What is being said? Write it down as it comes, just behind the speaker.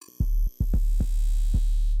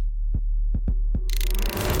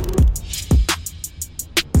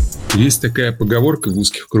Есть такая поговорка в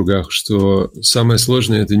узких кругах, что самое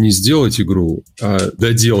сложное – это не сделать игру, а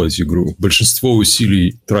доделать игру. Большинство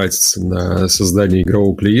усилий тратится на создание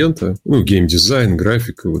игрового клиента, геймдизайн,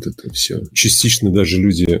 графика, вот это все. Частично даже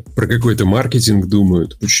люди про какой-то маркетинг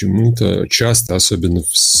думают. Почему-то часто, особенно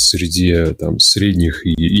в среде средних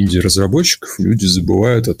и инди-разработчиков, люди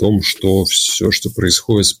забывают о том, что все, что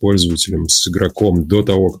происходит с пользователем, с игроком до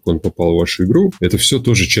того, как он попал в вашу игру, это все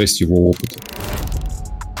тоже часть его опыта.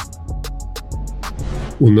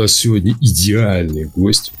 У нас сегодня идеальный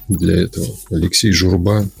гость для этого. Алексей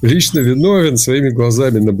Журба. Лично виновен, своими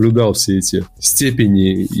глазами наблюдал все эти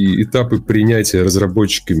степени и этапы принятия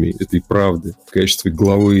разработчиками этой правды в качестве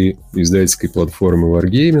главы издательской платформы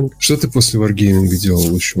Wargaming. Что ты после Wargaming делал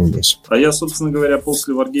лучшим образом? А я, собственно говоря,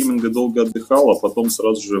 после Wargaming долго отдыхал, а потом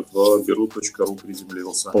сразу же в Beru.ru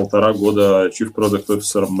приземлился. 1,5 года Chief Product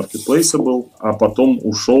Officer Marketplace был, а потом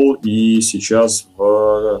ушел и сейчас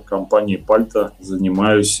в компании Palto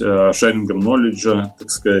занимаюсь шарингом knowledge,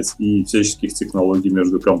 так сказать, и всяческих технологий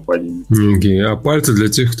между компаниями. А Palto, для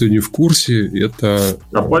тех, кто не в курсе, это...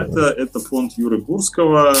 Palto — это фонд Юры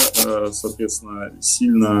Гурского, соответственно,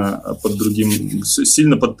 сильно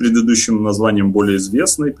под предыдущим названием более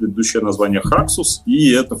известный, предыдущее название Haxus,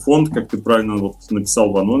 и это фонд, как ты правильно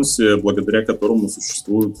написал в анонсе, благодаря которому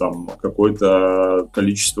существует какое-то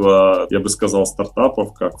количество, я бы сказал,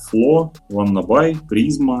 стартапов, как Flow, Wannabe,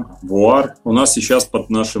 Prisma, Voar. У нас сейчас под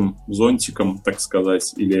нашим зонтиком, так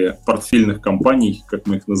сказать, или портфельных компаний, как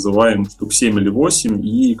мы их называем, штук 7 или 8,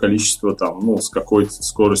 и количество с какой-то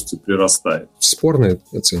скоростью прирастает. Спорная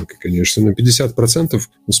оценка, конечно, но 50%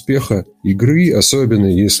 успеха игры, особенно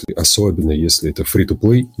если это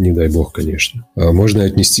free-to-play, не дай бог, конечно, можно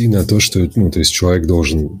отнести на то, что то есть человек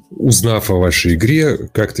должен, узнав о вашей игре,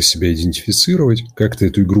 как-то себя идентифицировать, как-то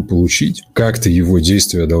эту игру получить, как-то его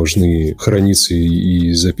действия должны храниться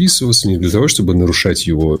и записываться не для того, чтобы нарушать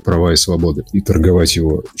его права и свободы и торговать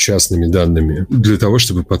его частными данными, для того,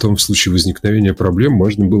 чтобы потом в случае возникновения проблем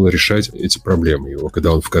можно было решать эти проблемы его,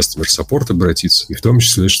 когда он в customer support обратится, и в том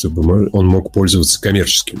числе, чтобы он мог пользоваться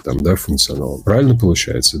коммерческим функционалом. Правильно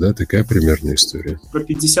получается, да? Такая примерная история. Про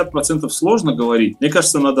 50% сложно говорить. Мне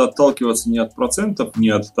кажется, надо отталкиваться не от процентов, не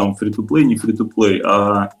от free-to-play, не free-to-play,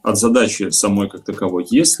 а от задачи самой как таковой.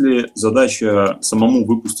 Если задача самому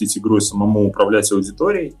выпустить игру и самому управлять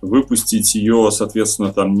аудиторией, выпустить ее,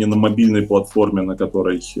 соответственно, не на мобильной платформе, на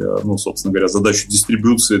которой, собственно говоря, задачу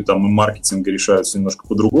дистрибьюции и маркетинга решаются немножко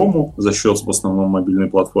по-другому за счет в основном мобильной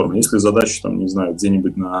платформы. Если задача,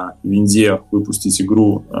 где-нибудь на винде выпустить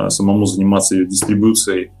игру, самому заниматься ее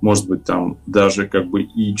дистрибьюцией, может быть, даже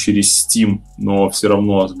и через Steam, но все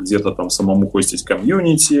равно где-то самому хостить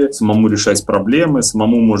комьюнити, самому решать проблемы,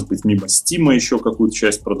 самому, может быть, мимо Steam еще какую-то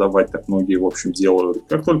часть продавать, так многие, в общем, делают.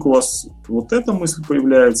 Как только у вас эта мысль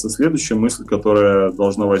появляется, следующая мысль, которая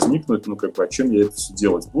должна возникнуть, а чем я это все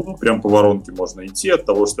делать буду? Прям по воронке можно идти от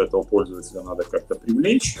того, что этого пользователя надо как-то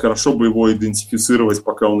привлечь. Хорошо бы его идентифицировать,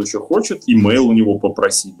 пока он еще хочет, имейл у него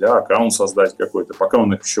попросить, аккаунт создать какой-то, пока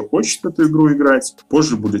он еще хочет эту игру играть.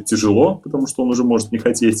 Позже будет тяжело, потому что он уже может не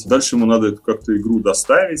хотеть. Дальше ему надо эту как-то игру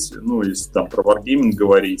доставить. Если про Wargaming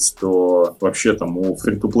говорить, то вообще у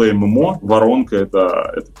free-to-play MMO воронка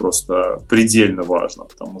это просто предельно важно,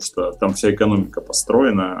 потому что там вся экономика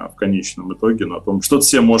построена в конечном итоге на том, что ты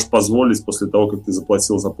себе можешь позволить после того, как ты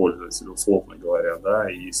заплатил за пользователя, условно говоря,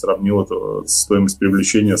 и сравнил эту стоимость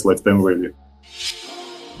привлечения с lifetime value.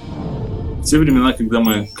 В те времена, когда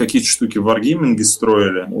мы какие-то штуки в Wargaming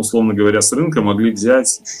строили, условно говоря, с рынка могли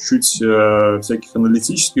взять чуть-чуть всяких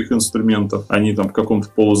аналитических инструментов. Они в каком-то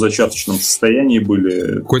полузачаточном состоянии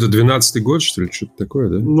были. Какой-то 12-й год, что ли? Что-то такое,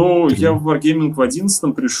 да? Я в Wargaming в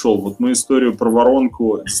 11-м пришел. Мы историю про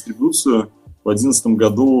воронку, дистрибуцию в 2011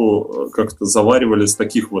 году как-то заваривали с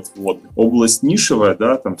таких вводных. Область нишевая,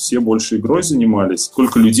 там все больше игрой занимались.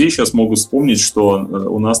 Сколько людей сейчас могут вспомнить, что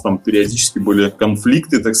у нас периодически были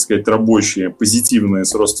конфликты, так сказать, рабочие, позитивные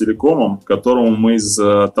с Ростелекомом, которому мы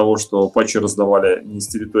из-за того, что патчи раздавали не с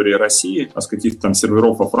территории России, а с каких-то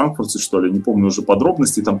серверов во Франкфурте, что ли, не помню уже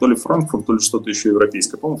подробностей, то ли Франкфурт, то ли что-то еще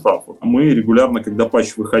европейское, по-моему, Франкфурт. Мы регулярно, когда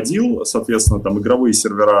патч выходил, соответственно, игровые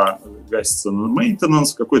сервера гасятся на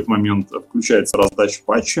maintenance, в какой-то момент включается раздача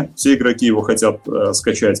патча. Все игроки его хотят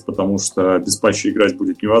скачать, потому что без патча играть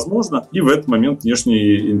будет невозможно. И в этот момент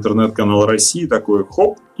внешний интернет-канал России такой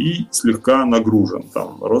хоп, и слегка нагружен.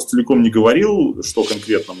 Ростелеком не говорил, что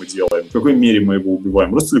конкретно мы делаем, в какой мере мы его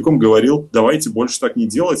убиваем. Ростелеком говорил, давайте больше так не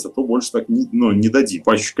делать, а то больше так не дадим.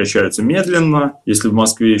 Патчи качаются медленно. Если в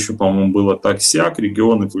Москве еще, по-моему, было так-сяк,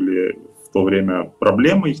 регионы были то время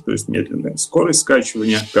проблемой, то есть медленная скорость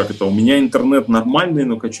скачивания. Как это? У меня интернет нормальный,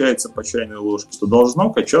 но качается по чайной ложке, что должно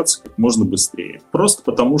качаться как можно быстрее. Просто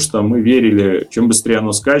потому, что мы верили, чем быстрее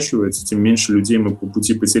оно скачивается, тем меньше людей мы по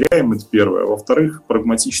пути потеряем, это первое. Во-вторых,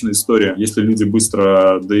 прагматичная история. Если люди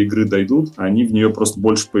быстро до игры дойдут, они в нее просто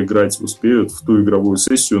больше поиграть успеют в ту игровую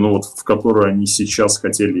сессию, ну вот в которую они сейчас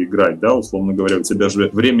хотели играть, да, условно говоря, у тебя же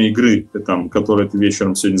время игры, там, которое ты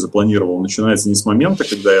вечером сегодня запланировал, начинается не с момента,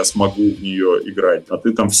 когда я смогу в нее играть, а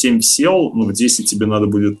ты там в 7 сел, ну в 10 тебе надо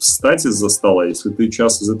будет встать из-за стола, если ты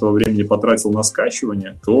час из этого времени потратил на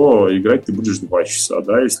скачивание, то играть ты будешь 2 часа,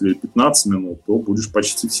 да, если 15 минут, то будешь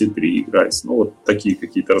почти все 3 играть. Ну вот такие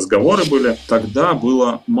какие-то разговоры были. Тогда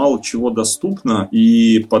было мало чего доступно,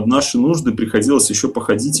 и под наши нужды приходилось еще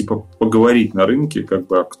походить и поговорить на рынке, как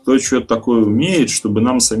бы, а кто что-то такое умеет, чтобы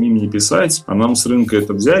нам самим не писать, а нам с рынка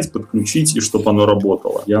это взять, подключить, и чтобы оно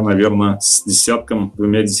работало. Я, наверное, с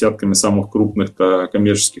двумя десятками самых крупных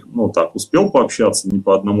коммерческих, ну так, успел пообщаться, не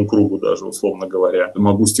по одному кругу даже, условно говоря.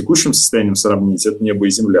 Могу с текущим состоянием сравнить, это небо и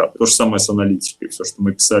земля. То же самое с аналитикой. Все, что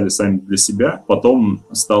мы писали сами для себя, потом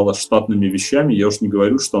стало штатными вещами. Я уж не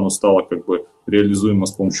говорю, что оно стало как бы реализуемо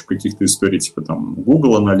с помощью каких-то историй, типа там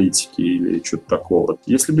Google аналитики или что-то такого.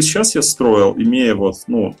 Если бы сейчас я строил, имея вот,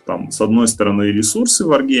 ну, там, с одной стороны ресурсы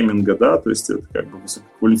варгейминга, да, то есть это как бы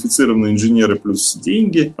высококвалифицированные инженеры плюс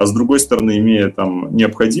деньги, а с другой стороны, имея там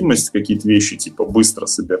необходимость какие-то вещи типа быстро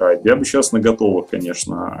собирать, я бы сейчас на готовых,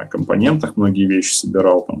 конечно, компонентах многие вещи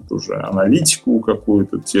собирал, там тоже аналитику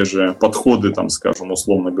какую-то, те же подходы, там, скажем,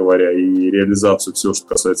 условно говоря, и реализацию всего, что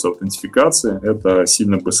касается аутентификации, это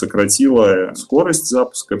сильно бы сократило скорость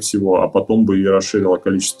запуска всего, а потом бы и расширило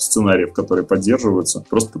количество сценариев, которые поддерживаются,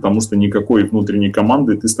 просто потому что никакой внутренней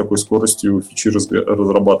команды ты с такой скоростью фичи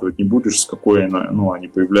разрабатывать не будешь, с какой они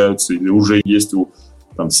появляются или уже есть у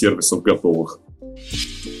там сервисов готовых.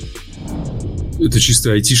 Это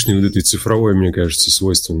чисто айтишной вот этой цифровой, мне кажется,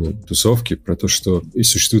 свойственной тусовке, про то, что и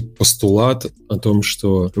существует постулат о том,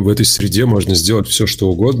 что в этой среде можно сделать все, что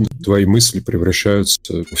угодно. Твои мысли превращаются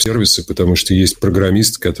в сервисы, потому что есть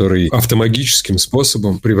программист, который автоматическим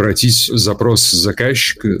способом превратить запрос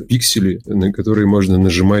заказчика в пиксели, на которые можно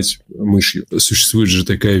нажимать мышью. Существует же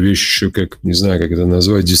такая вещь еще, как, не знаю, как это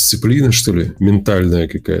назвать, дисциплина, что ли, ментальная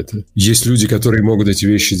какая-то. Есть люди, которые могут эти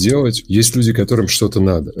вещи делать, есть люди, которым что-то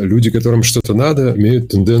надо. Люди, которым что-то надо, имеют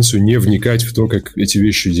тенденцию не вникать в то, как эти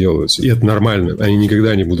вещи делаются. И это нормально. Они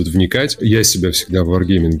никогда не будут вникать. Я себя всегда в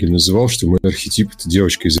варгейминге называл, что мой архетип — это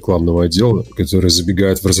девочка из рекламного отдела, которая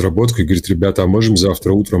забегает в разработку и говорит: ребята, а можем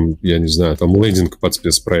завтра утром, я не знаю, там лендинг под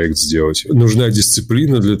спецпроект сделать? Нужна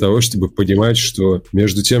дисциплина для того, чтобы понимать, что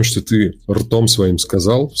между тем, что ты ртом своим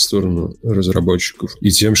сказал в сторону разработчиков, и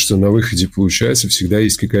тем, что на выходе получается, всегда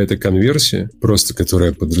есть какая-то конверсия, просто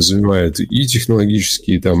которая подразумевает и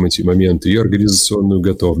технологические там эти моменты, и организационную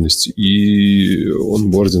готовность, и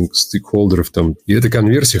онбординг стейкхолдеров там. И эта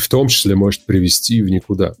конверсия в том числе может привести в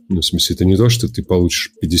никуда. Ну, в смысле, это не то, что ты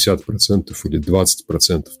получишь 50% или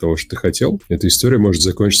 20% того, что ты хотел. Эта история может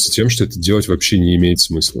закончиться тем, что это делать вообще не имеет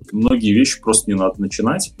смысла. Многие вещи просто не надо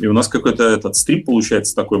начинать. И у нас какой-то этот стрип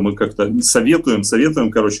получается такой, мы как-то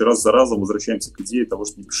советуем, короче, раз за разом возвращаемся к идее того,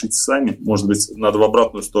 что не пишите сами. Может быть, надо в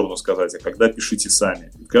обратную сторону сказать, а когда пишите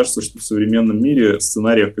сами. И кажется, что в современном мире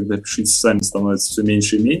сценариев, когда пишите сами, становится все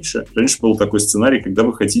меньше и меньше. Раньше был такой сценарий, когда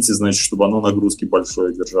вы хотите, значит, чтобы оно нагрузки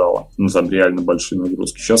большое держало. Ну, там реально большие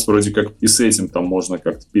нагрузки. Сейчас вроде как и с этим там можно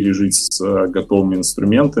как-то пережить с готовыми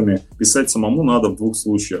инструментами. Писать самому надо в 2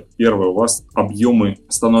 случаях. Первое, у вас объемы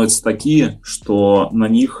становятся такие, что на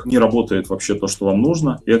них не работает вообще то, что вам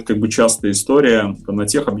нужно. И это как бы частая история. На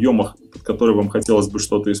тех объемах, под которые вам хотелось бы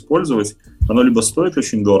что-то использовать, оно либо стоит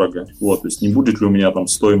очень дорого, вот, то есть не будет ли у меня там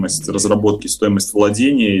стоимость разработки, стоимость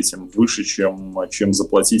владения этим выше, чем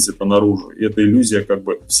заплатить это наружу. И эта иллюзия как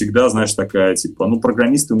бы всегда, знаешь, такая, типа, ну,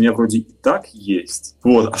 программисты у меня вроде и так есть.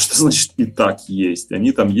 Вот, а что значит и так есть?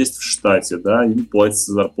 Они там есть в штате, да, им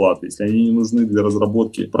платится зарплата. Если они не нужны для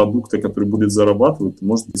разработки продукта, который будет зарабатывать, то,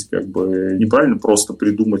 может быть, как бы неправильно просто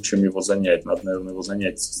придумать, чем его занять. Надо, наверное, его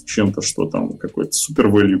занять чем-то, что там какой-то супер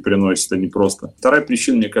value приносит, а не просто. Вторая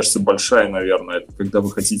причина, мне кажется, большая, наверное, это когда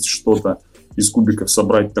вы хотите что-то из кубиков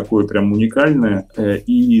собрать такое прям уникальное,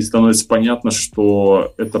 и становится понятно,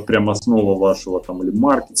 что это прям основа вашего там или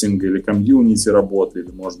маркетинга, или комьюнити работы,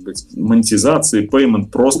 или, может быть, монетизации, payment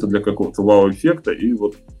просто для какого-то вау-эффекта, и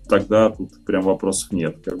вот тогда тут прям вопросов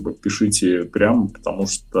нет. Как бы пишите прямо, потому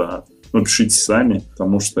что... Ну, пишите сами,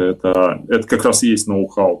 потому что это как раз и есть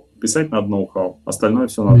ноу-хау. Писать надо ноу-хау, остальное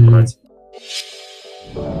все надо брать.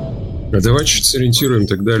 А давай чуть сориентируем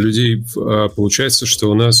тогда людей. Получается,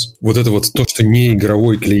 что у нас вот это вот то, что не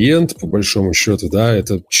игровой клиент, по большому счету, да,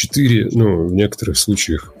 это 4, в некоторых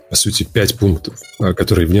случаях, по сути, 5 пунктов,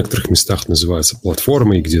 которые в некоторых местах называются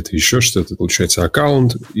платформой, где-то еще что-то. Получается,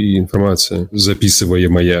 аккаунт и информация,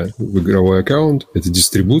 записываемая в игровой аккаунт. Это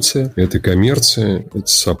дистрибуция, это коммерция, это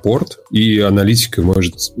саппорт. И аналитика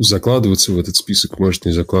может закладываться в этот список, может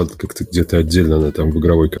не закладываться как-то где-то отдельно, она там в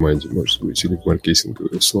игровой команде, может быть, или в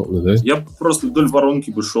маркетинговой, условно, да? Я просто вдоль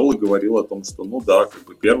воронки бы шел и говорил о том, что,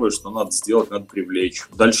 первое, что надо сделать, надо привлечь.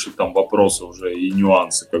 Дальше там вопросы уже и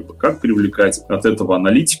нюансы, как привлекать от этого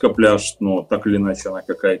аналитика пляж, но так или иначе она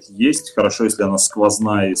какая-то есть. Хорошо, если она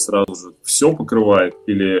сквозная и сразу же все покрывает,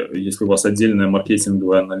 или если у вас отдельная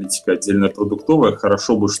маркетинговая аналитика, отдельная продуктовая,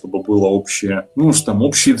 хорошо бы, чтобы было общее,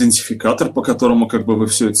 общий идентификатор, по которому вы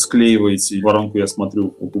все это склеиваете. Воронку я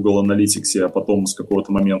смотрю в Google Analytics, а потом с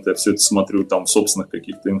какого-то момента я все это смотрю там в собственных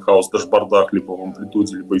каких-то in-house дашбордах, либо в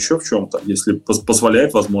амплитуде, либо еще в чем-то. Если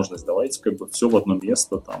позволяет возможность, давайте все в одно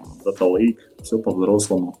место, там, Data Lake, все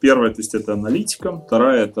по-взрослому. Первое, то есть это аналитика.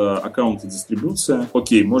 Вторая, это аккаунт и дистрибуция.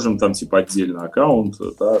 Окей, можем там отдельно аккаунт,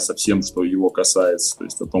 да, со всем, что его касается, то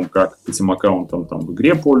есть о том, как этим аккаунтом там в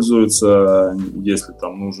игре пользуются, если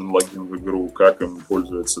там нужен логин в игру, как им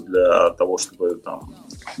пользуются для того, чтобы там,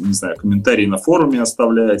 комментарии на форуме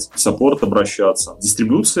оставлять, в саппорт обращаться.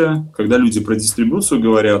 Дистрибуция, когда люди про дистрибуцию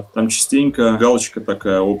говорят, там частенько галочка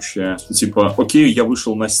такая общая, что окей, я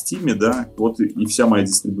вышел на Steam, да, вот и вся моя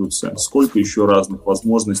дистрибуция. Сколько еще разных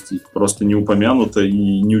возможностей просто не упомянуто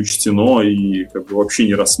и не учтено, и вообще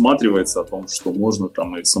не рассматривается о том, что можно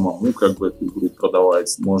там и самому эту игру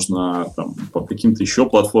продавать, можно там по каким-то еще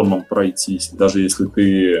платформам пройтись. Даже если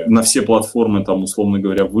ты на все платформы, там, условно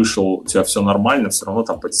говоря, вышел, у тебя все нормально, все равно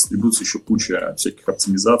там по дистрибуции еще куча всяких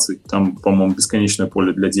оптимизаций. Там, по-моему, бесконечное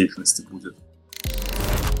поле для деятельности будет.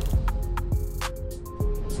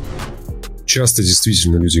 Часто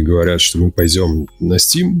действительно люди говорят, что мы пойдем на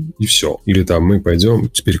Steam и все. Или там мы пойдем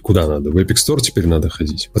теперь куда надо? В Epic Store теперь надо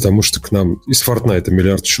ходить. Потому что к нам из Fortnite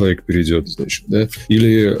миллиард человек перейдет, значит, да?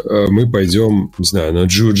 Или мы пойдем, не знаю, на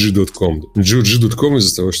GOG.com. GOG.com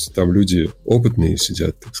из-за того, что там люди опытные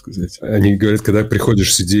сидят, так сказать. Они говорят, когда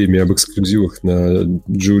приходишь с идеями об эксклюзивах на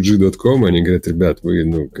GOG.com, они говорят, ребят, вы,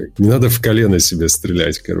 не надо в колено себе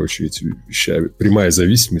стрелять, этими вещами. Прямая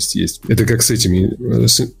зависимость есть. Это как с этими,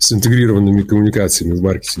 с интегрированными коммуникациями в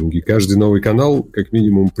маркетинге. Каждый новый канал как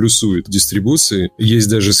минимум плюсует дистрибуции. Есть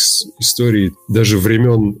даже истории даже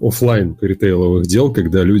времен офлайн ритейловых дел,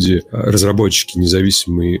 когда люди, разработчики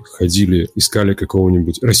независимые, ходили, искали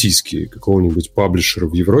российские, какого-нибудь паблишера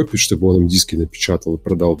в Европе, чтобы он им диски напечатал и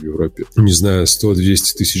продал в Европе. Не знаю,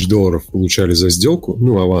 100-200 тысяч долларов получали за сделку,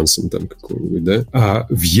 авансом там какого-нибудь, да? А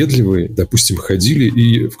въедливые, допустим, ходили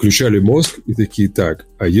и включали мозг и такие, так,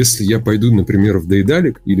 а если я пойду, например, в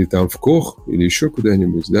Дейдалик или там в Кох, или еще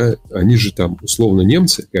куда-нибудь, да, они же там условно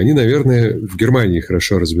немцы, и они, наверное, в Германии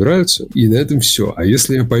хорошо разбираются, и на этом все. А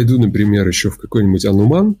если я пойду, например, еще в какой-нибудь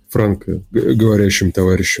Ануман, франко-говорящим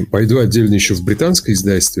товарищем, пойду отдельно еще в британское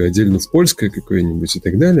издательство, отдельно в польское какое-нибудь и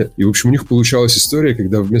так далее, и, в общем, у них получалась история,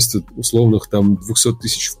 когда вместо условных там 200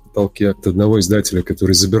 тысяч в потолке от одного издателя,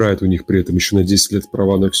 который забирает у них при этом еще на 10 лет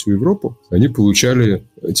права на всю Европу, они получали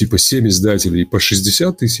 7 издателей по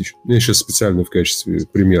 60 тысяч. Я сейчас специально в качестве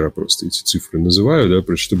примера просто эти цифры называю,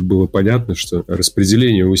 да, чтобы было понятно, что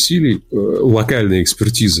распределение усилий, локальная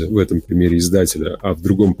экспертиза в этом примере издателя, а в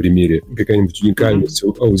другом примере какая-нибудь уникальность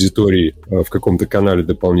аудитории в каком-то канале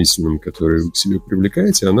дополнительном, который вы к себе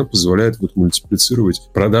привлекаете, она позволяет мультиплицировать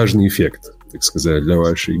продажный эффект, так сказать, для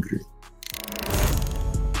вашей игры.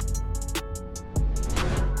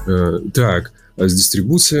 Так, а с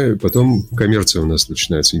дистрибуцией потом коммерция у нас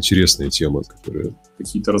начинается. Интересная тема, которая...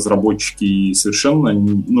 Какие-то разработчики совершенно,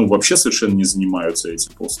 вообще совершенно не занимаются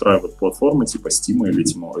этим. Устраивают платформы типа Steam или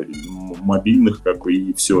мобильных,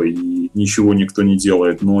 и все, и ничего никто не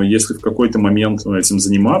делает. Но если в какой-то момент этим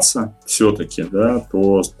заниматься все-таки, да,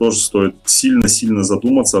 то тоже стоит сильно-сильно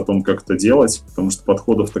задуматься о том, как это делать, потому что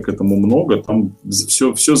подходов-то к этому много. Там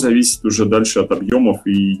все зависит уже дальше от объемов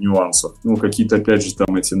и нюансов. Какие-то, опять же,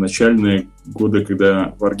 там эти начальные годы,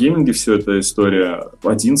 когда в Wargaming все эта история,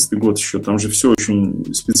 11-й год еще, там же все очень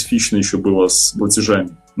специфично еще было с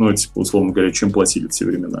платежами. Условно говоря, чем платили в те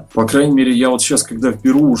времена. По крайней мере, я вот сейчас, когда в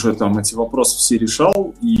Перу уже там эти вопросы все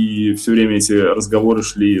решал, и все время эти разговоры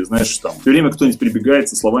шли, знаешь, там, все время кто-нибудь прибегает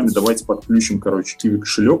со словами, давайте подключим, Kiwi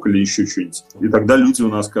кошелек или еще что-нибудь. И тогда люди у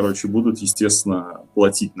нас, будут, естественно,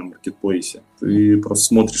 платить на маркетплейсе. Ты просто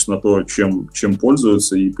смотришь на то, чем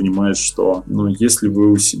пользуются, и понимаешь, что если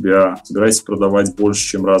вы у себя собираетесь продавать больше,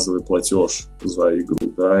 чем разовый платеж за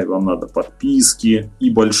игру, да, и вам надо подписки, и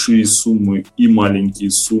большие суммы, и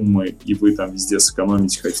маленькие суммы, и вы там везде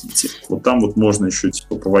сэкономить хотите. Вот там вот можно еще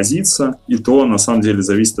повозиться, и то на самом деле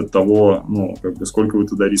зависит от того, сколько вы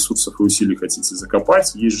туда ресурсов и усилий хотите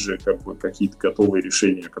закопать. Есть же какие-то готовые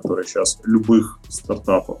решения, которые сейчас любых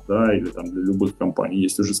стартапов, да, или там для любых компаний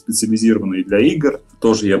есть уже специализированные для игр.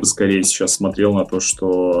 Тоже я бы скорее сейчас смотрел на то,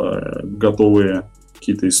 что готовые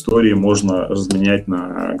какие-то истории можно разменять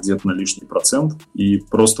где-то на лишний процент и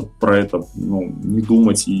просто про это не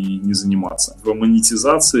думать и не заниматься. В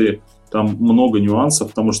монетизации там много нюансов,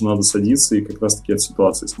 потому что надо садиться и как раз-таки от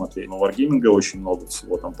ситуации смотреть. Но Wargaming очень много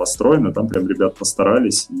всего там построено, там прям ребят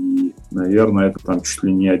постарались, и, наверное, это там чуть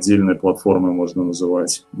ли не отдельной платформой можно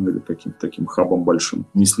называть, или каким-то таким хабом большим.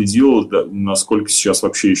 Не следил, насколько сейчас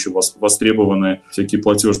вообще еще востребованы всякие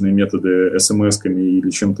платежные методы смс-ками или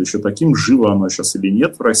чем-то еще таким, живо оно сейчас или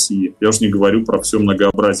нет в России. Я уж не говорю про все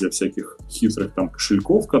многообразие всяких хитрых там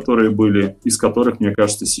кошельков, которые были, из которых, мне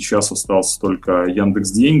кажется, сейчас остался только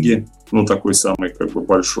Яндекс.Деньги, такой самый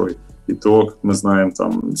большой. И то, как мы знаем,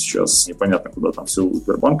 там сейчас непонятно, куда там все у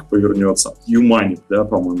Сбербанка повернется. Юмани, да,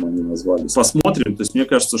 по-моему, они назвались. Посмотрим. То есть мне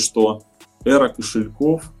кажется, что эра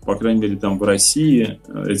кошельков, по крайней мере, там в России,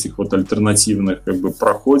 этих вот альтернативных,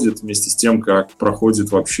 проходит вместе с тем, как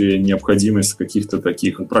проходит вообще необходимость каких-то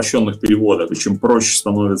таких упрощенных переводов. И чем проще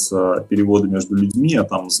становятся переводы между людьми, а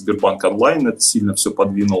там Сбербанк онлайн это сильно все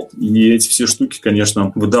подвинул. И эти все штуки,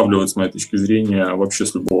 конечно, выдавливают, с моей точки зрения, вообще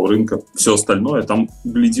с любого рынка. Все остальное, там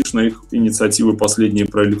глядишь на их инициативы последние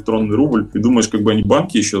про электронный рубль и думаешь, как бы они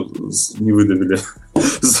банки еще не выдавили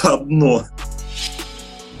заодно.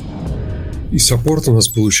 И саппорт у нас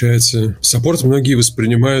получается... Саппорт многие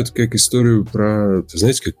воспринимают как историю про...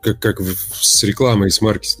 Знаете, как с рекламой и с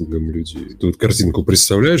маркетингом люди. Тут картинку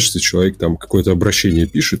представляешь, что человек там какое-то обращение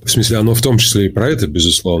пишет. В смысле, оно в том числе и про это,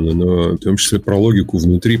 безусловно, но в том числе про логику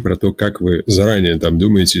внутри, про то, как вы заранее там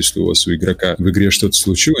думаете, если у вас у игрока в игре что-то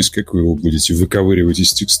случилось, как вы его будете выковыривать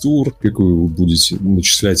из текстур, как вы его будете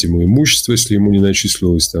начислять ему имущество, если ему не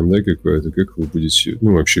начислилось там, да, какое-то, как вы будете,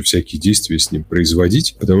 вообще всякие действия с ним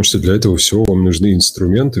производить, потому что для этого всего вам нужны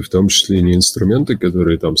инструменты, в том числе и не инструменты,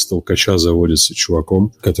 которые там с толкача заводятся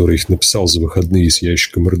чуваком, который их написал за выходные с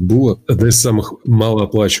ящиком Red Bull. Одна из самых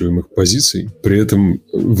малооплачиваемых позиций, при этом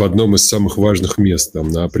в одном из самых важных мест, там,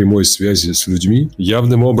 на прямой связи с людьми,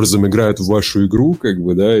 явным образом играют в вашу игру,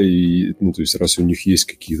 и, то есть, раз у них есть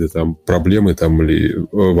какие-то там проблемы, там, или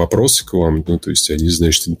вопросы к вам, то есть, они,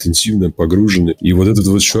 значит, интенсивно погружены. И вот этот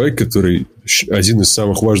вот человек, который один из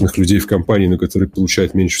самых важных людей в компании, но который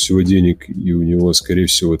получает меньше всего денег, и у него, скорее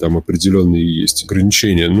всего, там определенные есть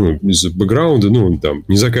ограничения, из-за бэкграунда, он там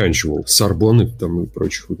не заканчивал Сорбонны там и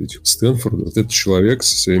прочих вот этих Стэнфорда. Вот этот человек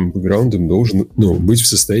со своим бэкграундом должен, быть в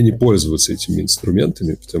состоянии пользоваться этими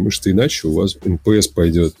инструментами, потому что иначе у вас NPS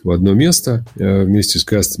пойдет в одно место вместе с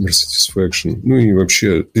Customer Satisfaction. И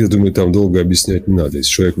вообще, я думаю, там долго объяснять не надо. Если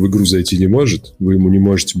человек в игру зайти не может, вы ему не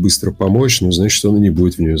можете быстро помочь, значит, он и не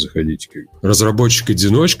будет в нее заходить.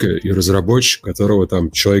 Разработчик-одиночка и разработчик, которого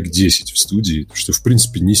там человек 10 в студии, что, в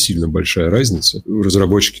принципе, не сильно большая разница.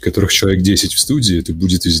 Разработчики, которых человек 10 в студии, это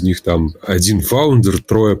будет из них там один фаундер,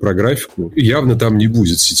 3 про графику. И явно там не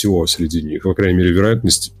будет CTO среди них. По крайней мере,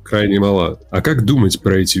 вероятность крайне мала. А как думать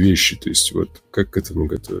про эти вещи? То есть, как к этому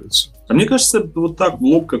готовиться? А мне кажется, вот так в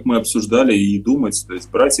лоб, как мы обсуждали, и думать, то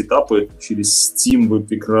есть брать этапы через Steam, вы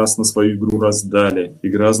прекрасно свою игру раздали.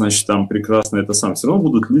 Игра, значит, там прекрасно это сам. Все равно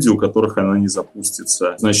будут люди, у которых она не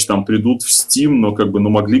запустится. Значит, там придут в Steam, но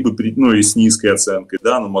могли бы прийти, и с низкой оценкой,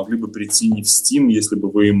 да, но могли бы прийти не в Steam, если бы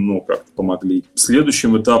вы им, как-то помогли.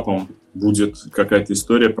 Следующим этапом будет какая-то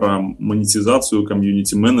история про монетизацию,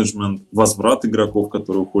 комьюнити-менеджмент, возврат игроков,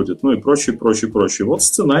 которые уходят, и прочее. Вот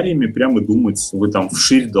сценариями прямо думать. Вы там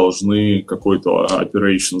вширь должны какой-то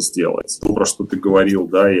operation сделать. То, про что ты говорил,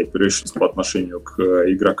 да, и operations по отношению к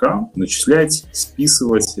игрокам. Начислять,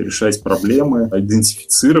 списывать, решать проблемы,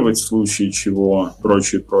 идентифицировать в случае чего,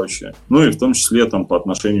 прочее. И в том числе там по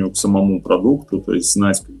отношению к самому продукту, то есть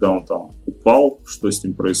знать, когда он там упал, что с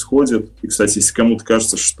ним происходит. И, кстати, если кому-то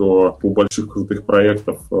кажется, что у больших крутых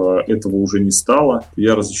проектов этого уже не стало,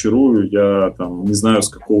 я разочарую, я там не знаю, с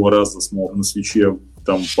какого раза смог на свече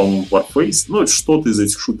там, по-моему, Warface, ну, это что-то из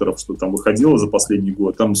этих шутеров, что там выходило за последний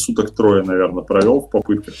год. Там суток 3, наверное, провел в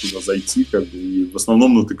попытках туда зайти, как бы, и в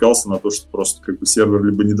основном натыкался на то, что просто как бы сервер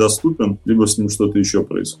либо недоступен, либо с ним что-то еще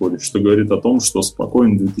происходит, что говорит о том, что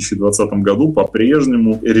спокойно в 2020 году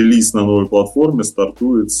по-прежнему релиз на новой платформе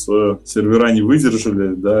стартует с сервера не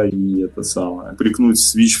выдержали, да, и это самое. Прикнуть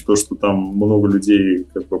Switch в то, что там много людей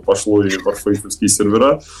как бы пошло и варфейсовские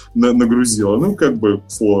сервера нагрузило. Ну, как бы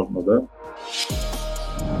сложно, да.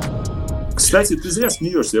 Кстати, ты зря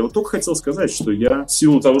смеешься. Я вот только хотел сказать, что я, в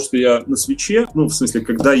силу того, что я на свитче, ну, в смысле,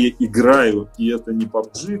 когда я играю, и это не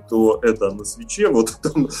PUBG, то это на свитче, вот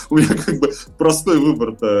там у меня как бы простой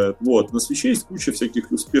выбор-то. Вот, на свитче есть куча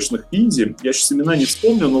всяких успешных инди. Я сейчас имена не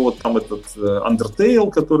вспомню, но вот там этот Undertale,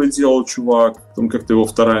 который делал чувак, там как-то его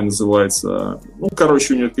вторая называется. Ну,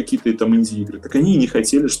 короче, у него какие-то там инди-игры. Так они и не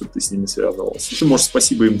хотели, чтобы ты с ними связывался. Ты можешь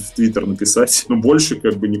спасибо им в Твиттер написать, но больше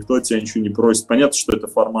как бы никто от тебя ничего не просит. Понятно, что это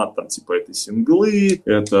формат там типа это синглы,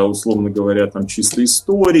 это, условно говоря, там чисто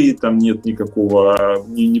истории, там нет никакого,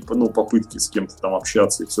 ну, попытки с кем-то там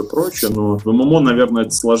общаться и все прочее, но в ММО, наверное,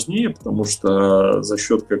 это сложнее, потому что за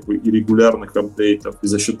счет как бы и регулярных апдейтов, и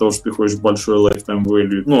за счет того, что ты ходишь в большой lifetime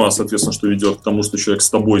value, ну, а, соответственно, что ведет к тому, что человек с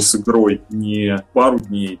тобой с игрой не пару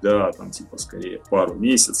дней, да, а там, типа, скорее пару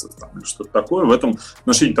месяцев, там, или что-то такое, в этом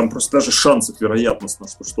отношении там просто даже шансов вероятностно,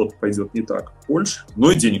 что что-то пойдет не так, больше,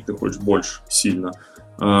 но и денег ты хочешь больше, сильно.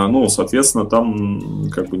 Ну, соответственно,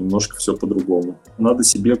 там как бы немножко все по-другому. Надо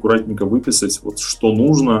себе аккуратненько выписать, вот что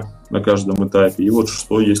нужно на каждом этапе, и вот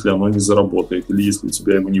что, если оно не заработает, или если у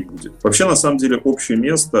тебя его не будет. Вообще, на самом деле, общее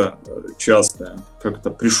место частое.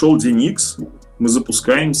 Как-то пришел день X, мы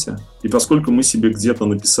запускаемся, и поскольку мы себе где-то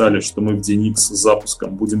написали, что мы в день X с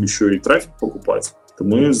запуском будем еще и трафик покупать, то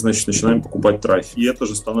мы, значит, начинаем покупать трафик. И это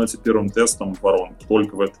же становится первым тестом воронки.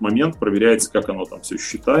 Только в этот момент проверяется, как оно там все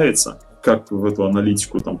считается, как в эту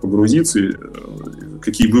аналитику там погрузиться,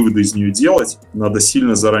 какие выводы из нее делать. Надо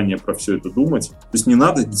сильно заранее про все это думать. То есть не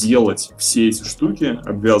надо делать все эти штуки,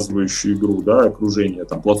 обвязывающие игру, да, окружение,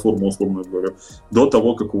 там, платформу, условно говоря, до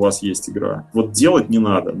того, как у вас есть игра. Вот делать не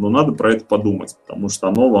надо, но надо про это подумать, потому что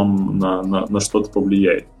оно вам на что-то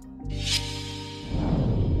повлияет.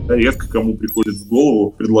 Редко кому приходит в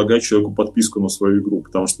голову предлагать человеку подписку на свою игру,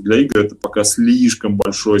 потому что для игр это пока слишком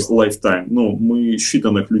большой lifetime. Ну, мы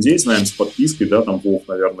считанных людей знаем с подпиской, да, там WoW,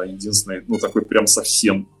 наверное, единственный, ну, такой прям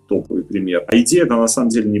совсем топовый пример. А идея-то на самом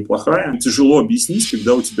деле неплохая. Тяжело объяснить,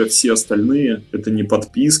 когда у тебя все остальные это не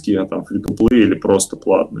подписки, а там фри-то-плей или просто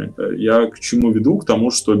платные. Я к чему веду? К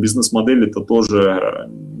тому, что бизнес-модели это тоже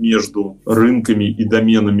между рынками и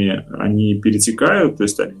доменами они перетекают, то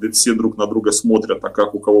есть они все друг на друга смотрят, а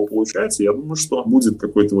как у кого получается. Я думаю, что будет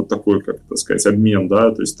какой-то вот такой, как это сказать, обмен,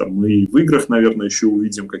 да, то есть там мы и в играх, наверное, еще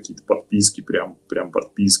увидим какие-то подписки, прям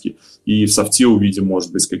подписки, и в софте увидим,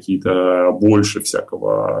 может быть, какие-то больше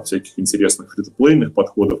всяких интересных фри-то-плейных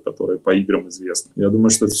подходов, которые по играм известны. Я думаю,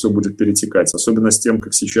 что это все будет перетекать. Особенно с тем,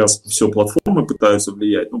 как сейчас все платформы пытаются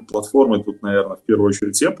влиять. Ну, платформы тут, наверное, в первую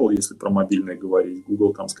очередь Apple, если про мобильные говорить.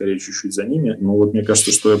 Google там скорее чуть-чуть за ними. Но вот мне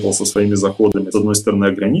кажется, что Apple со своими заходами, с одной стороны,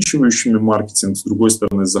 ограничивающими маркетинг, с другой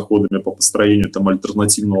стороны, с заходами по построению там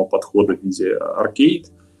альтернативного подхода в виде аркейд,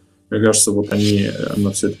 мне кажется, вот они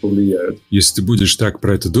на все это повлияют. Если ты будешь так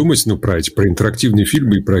про это думать, ну, про интерактивные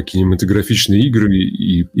фильмы, и про кинематографичные игры,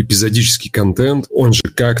 и эпизодический контент, он же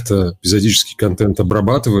как-то, эпизодический контент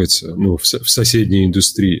обрабатывается, ну, в соседней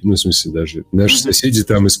индустрии, ну, в смысле, даже наши соседи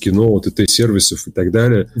там из кино, ОТТ-сервисов и так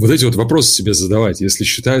далее. Вот эти вот вопросы себе задавать. Если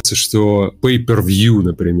считается, что pay-per-view,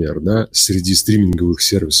 например, да, среди стриминговых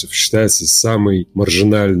сервисов считается самой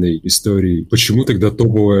маржинальной историей, почему тогда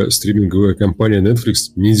топовая стриминговая компания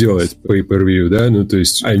Netflix не делает pay-per-view, да, ну, то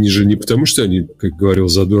есть они же не потому, что они, как говорил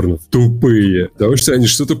Задорнов, тупые, потому что они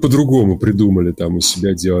что-то по-другому придумали там у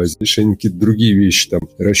себя делать, значит, они какие-то другие вещи там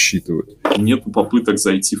рассчитывают. Нету попыток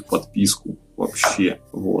зайти в подписку вообще,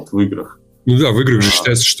 вот, в играх. Ну да, в играх же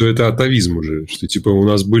считается, что это атовизм уже, что типа у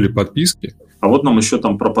нас были подписки. А вот нам еще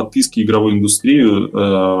там про подписки, игровую индустрию,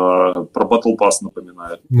 про Battle Pass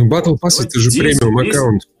напоминают. Ну, Battle Pass это же премиум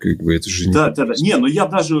аккаунт, как бы, это же... Да. Не, ну я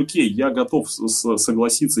даже, я готов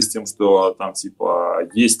согласиться с тем, что там, типа,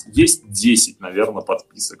 есть 10, наверное,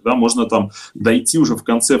 подписок, да, можно там дойти уже в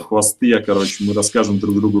конце в хвосты, мы расскажем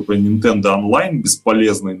друг другу про Nintendo Online,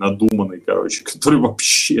 бесполезный, надуманный, который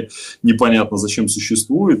вообще непонятно зачем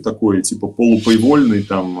существует, такой, типа, полупейвольный,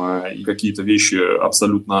 там, и какие-то вещи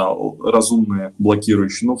абсолютно разумные,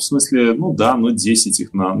 блокирующие. Ну, в смысле, ну да, но 10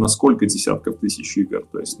 их на сколько десятков тысяч игр.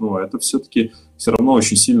 То есть, ну, это все-таки все равно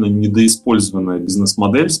очень сильно недоиспользованная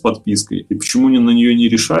бизнес-модель с подпиской. И почему на нее не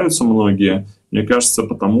решаются многие? Мне кажется,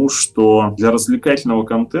 потому что для развлекательного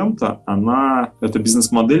контента это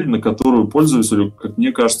бизнес-модель, на которую пользователю, как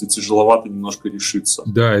мне кажется, тяжеловато немножко решиться.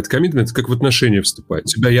 Да, это коммитмент, как в отношения вступать. У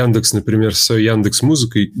тебя Яндекс, например, с своей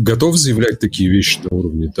Яндекс.Музыкой готов заявлять такие вещи на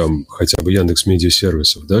уровне там хотя бы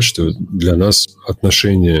Яндекс.Медиа-сервисов, да, что для нас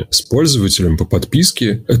отношения с пользователем по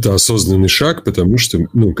подписке — это осознанный шаг, потому что,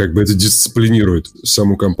 как бы это дисциплинирует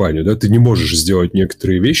саму компанию, да, ты не можешь сделать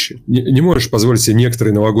некоторые вещи, не можешь позволить себе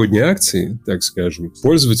некоторые новогодние акции, так скажем,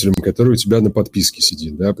 пользователям, которые у тебя на подписке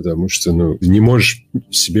сидит, да, потому что, не можешь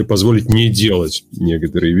себе позволить не делать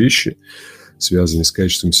некоторые вещи, связанные с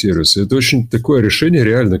качеством сервиса. Это очень такое решение,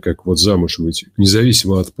 реально, как вот замуж выйти,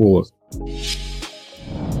 независимо от пола.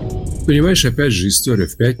 Понимаешь, опять же, история.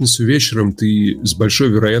 В пятницу вечером ты с большой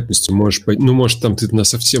вероятностью можешь... может, там ты на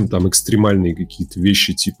совсем там экстремальные какие-то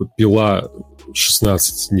вещи, типа пила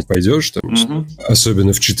 16 не пойдешь, там,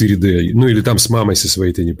 особенно в 4D. Или там с мамой со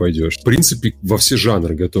своей ты не пойдешь. В принципе, во все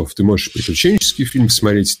жанры готов. Ты можешь приключенческий фильм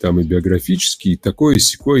смотреть, там и биографический, и такой, и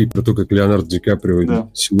сякой, и про то, как Леонардо Ди Каприо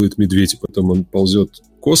силует медведя, потом он ползет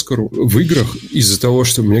к Оскару. В играх из-за того,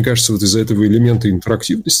 что, мне кажется, вот из-за этого элемента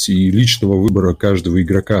интерактивности и личного выбора каждого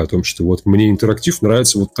игрока о том, что вот мне интерактив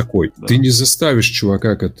нравится вот такой. Да. Ты не заставишь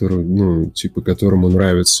чувака, которому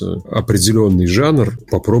нравится определенный жанр,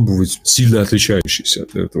 попробовать сильно отличающийся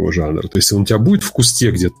от этого жанра. То есть он у тебя будет в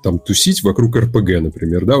кусте где-то там тусить вокруг РПГ,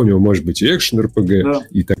 например, да, у него может быть и экшен-РПГ,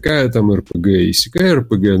 и такая там РПГ, и сякая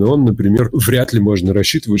РПГ, но он, например, вряд ли можно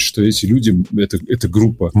рассчитывать, что эти люди, эта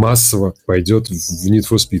группа массово пойдет в Need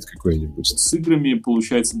for Speed какой-нибудь. С играми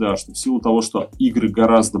получается, да, что в силу того, что игры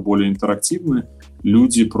гораздо более интерактивны,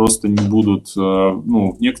 люди просто не будут,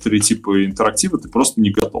 некоторые типы интерактива ты просто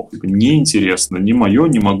не готов. Неинтересно, не мое,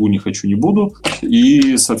 не могу, не хочу, не буду.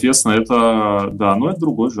 И, соответственно, это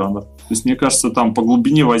другой жанр. То есть, мне кажется, там по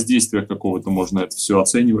глубине воздействия какого-то можно это все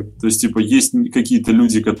оценивать. То есть, есть какие-то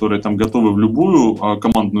люди, которые там готовы в любую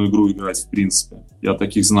командную игру играть, в принципе. Я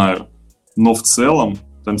таких знаю. Но в целом,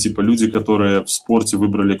 там, люди, которые в спорте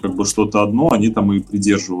выбрали как бы что-то одно, они там и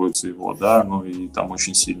придерживаются его, да, и там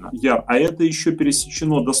очень сильно. А это еще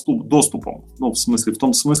пересечено доступом. В том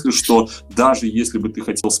смысле, что даже если бы ты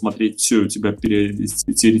хотел смотреть все, у тебя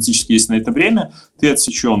теоретически есть на это время, ты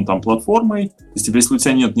отсечен там платформой. То есть, если у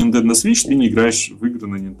тебя нет Nintendo Switch, ты не играешь в игры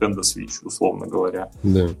на Nintendo Switch, условно говоря.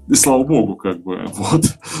 Да. И слава богу, как бы, вот.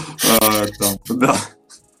 Да.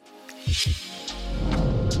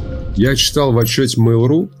 Я читал в отчете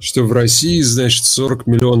Mail.ru, что в России, 40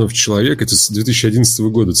 миллионов человек, это с 2011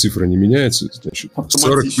 года цифра не меняется,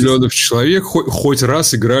 40 миллионов человек хоть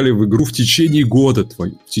раз играли в игру в течение года ты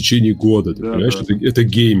понимаешь? Да. Это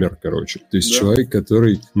геймер, короче. То есть человек,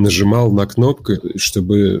 который нажимал на кнопку,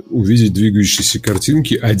 чтобы увидеть двигающиеся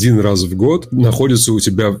картинки один раз в год, находится у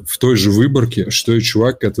тебя в той же выборке, что и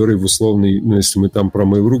чувак, который в условной, если мы там про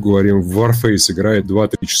Mail.ru говорим, в Warface играет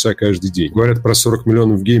 2-3 часа каждый день. Говорят про 40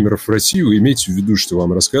 миллионов геймеров в Россию, имейте в виду, что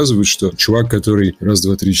вам рассказывают, что чувак, который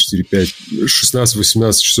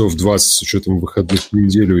 16-18 часов 20 с учетом выходных в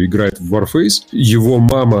неделю играет в Warface, его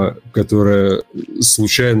мама, которая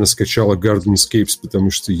случайно скачала Gardenscapes,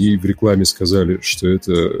 потому что ей в рекламе сказали, что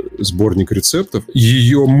это сборник рецептов,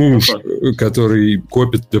 ее муж, который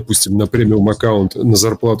копит, допустим, на премиум аккаунт, на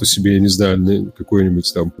зарплату себе, я не знаю,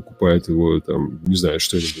 какой-нибудь там покупает его, там, не знаю,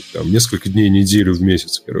 что-нибудь там, несколько дней, неделю в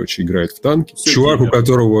месяц, короче, играет в танки. Чувак, у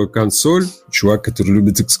которого консоль, чувак, который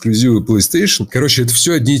любит эксклюзивы PlayStation. Короче, это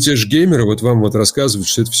все одни и те же геймеры. Вот вам рассказывают,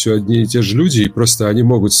 что это все одни и те же люди, и просто они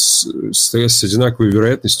могут стоять с одинаковой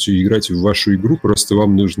вероятностью играть в вашу игру, просто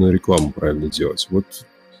вам нужно рекламу правильно делать. Вот,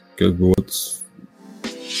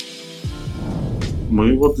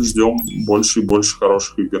 Мы ждем больше и больше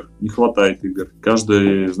хороших игр. Не хватает игр.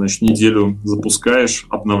 Каждую, неделю запускаешь,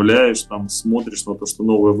 обновляешь, там смотришь на то, что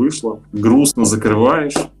новое вышло. Грустно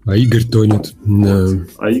закрываешь. А Игорь тонет. Да.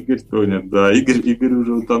 Игорь тонет, да. Игорь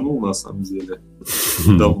уже утонул, на самом деле.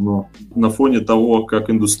 Давно. На фоне того, как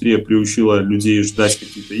индустрия приучила людей ждать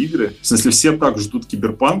какие-то игры. В смысле, все так ждут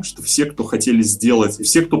Киберпанк, что все, кто хотели сделать, и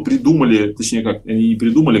все, кто придумали, точнее, как они не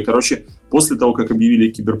придумали, после того, как объявили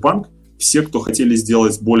Киберпанк, все, кто хотели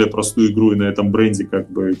сделать более простую игру и на этом бренде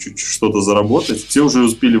чуть-чуть что-то заработать, все уже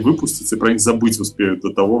успели выпуститься и про них забыть успеют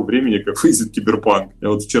до того времени, как выйдет Киберпанк.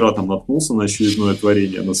 Я вчера там наткнулся на очередное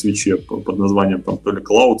творение на Свитче под названием там то ли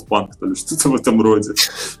Cloudpunk, то ли что-то в этом роде.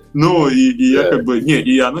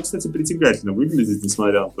 И она, кстати, притягательно выглядит,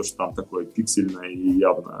 несмотря на то, что там такое пиксельное и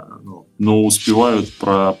явно, но успевают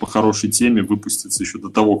по хорошей теме выпуститься еще до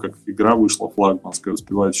того, как игра вышла флагманская,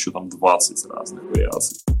 успевают еще там 20 разных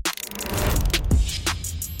вариаций.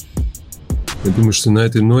 Я думаю, что на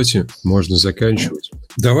этой ноте можно заканчивать.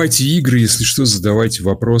 Давайте игры, если что, задавайте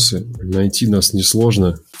вопросы. Найти нас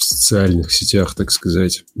несложно в социальных сетях, так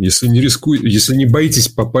сказать. Если не боитесь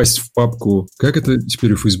попасть в папку, как это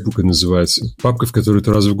теперь у Фейсбука называется? Папка, в которую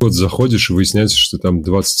ты раз в год заходишь, и выясняется, что там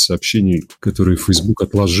 20 сообщений, которые Фейсбук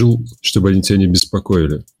отложил, чтобы они тебя не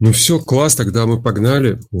беспокоили. Ну все, класс, тогда мы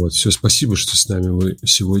погнали. Вот, все, спасибо, что с нами вы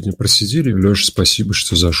сегодня просидели. Леша, спасибо,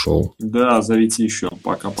 что зашел. Да, зовите еще.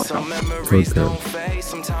 Пока-пока. Пока.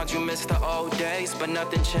 But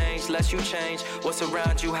nothing changed unless you change what's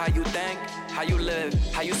around you, how you think, how you live,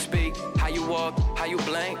 how you speak, how you walk, how you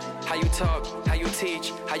blink, how you talk, how you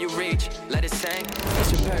teach, how you reach, let it sink.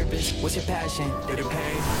 What's your purpose? What's your passion? Did it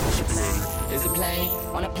pay? What's your plan? Is it play?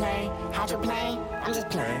 Wanna play? How'd you play? I'm just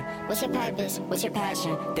playing. What's your purpose? What's your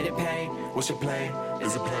passion? Did it pay? What's your play?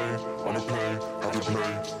 Is it play? Wanna play? How'd you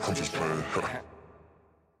play? I'm just playing.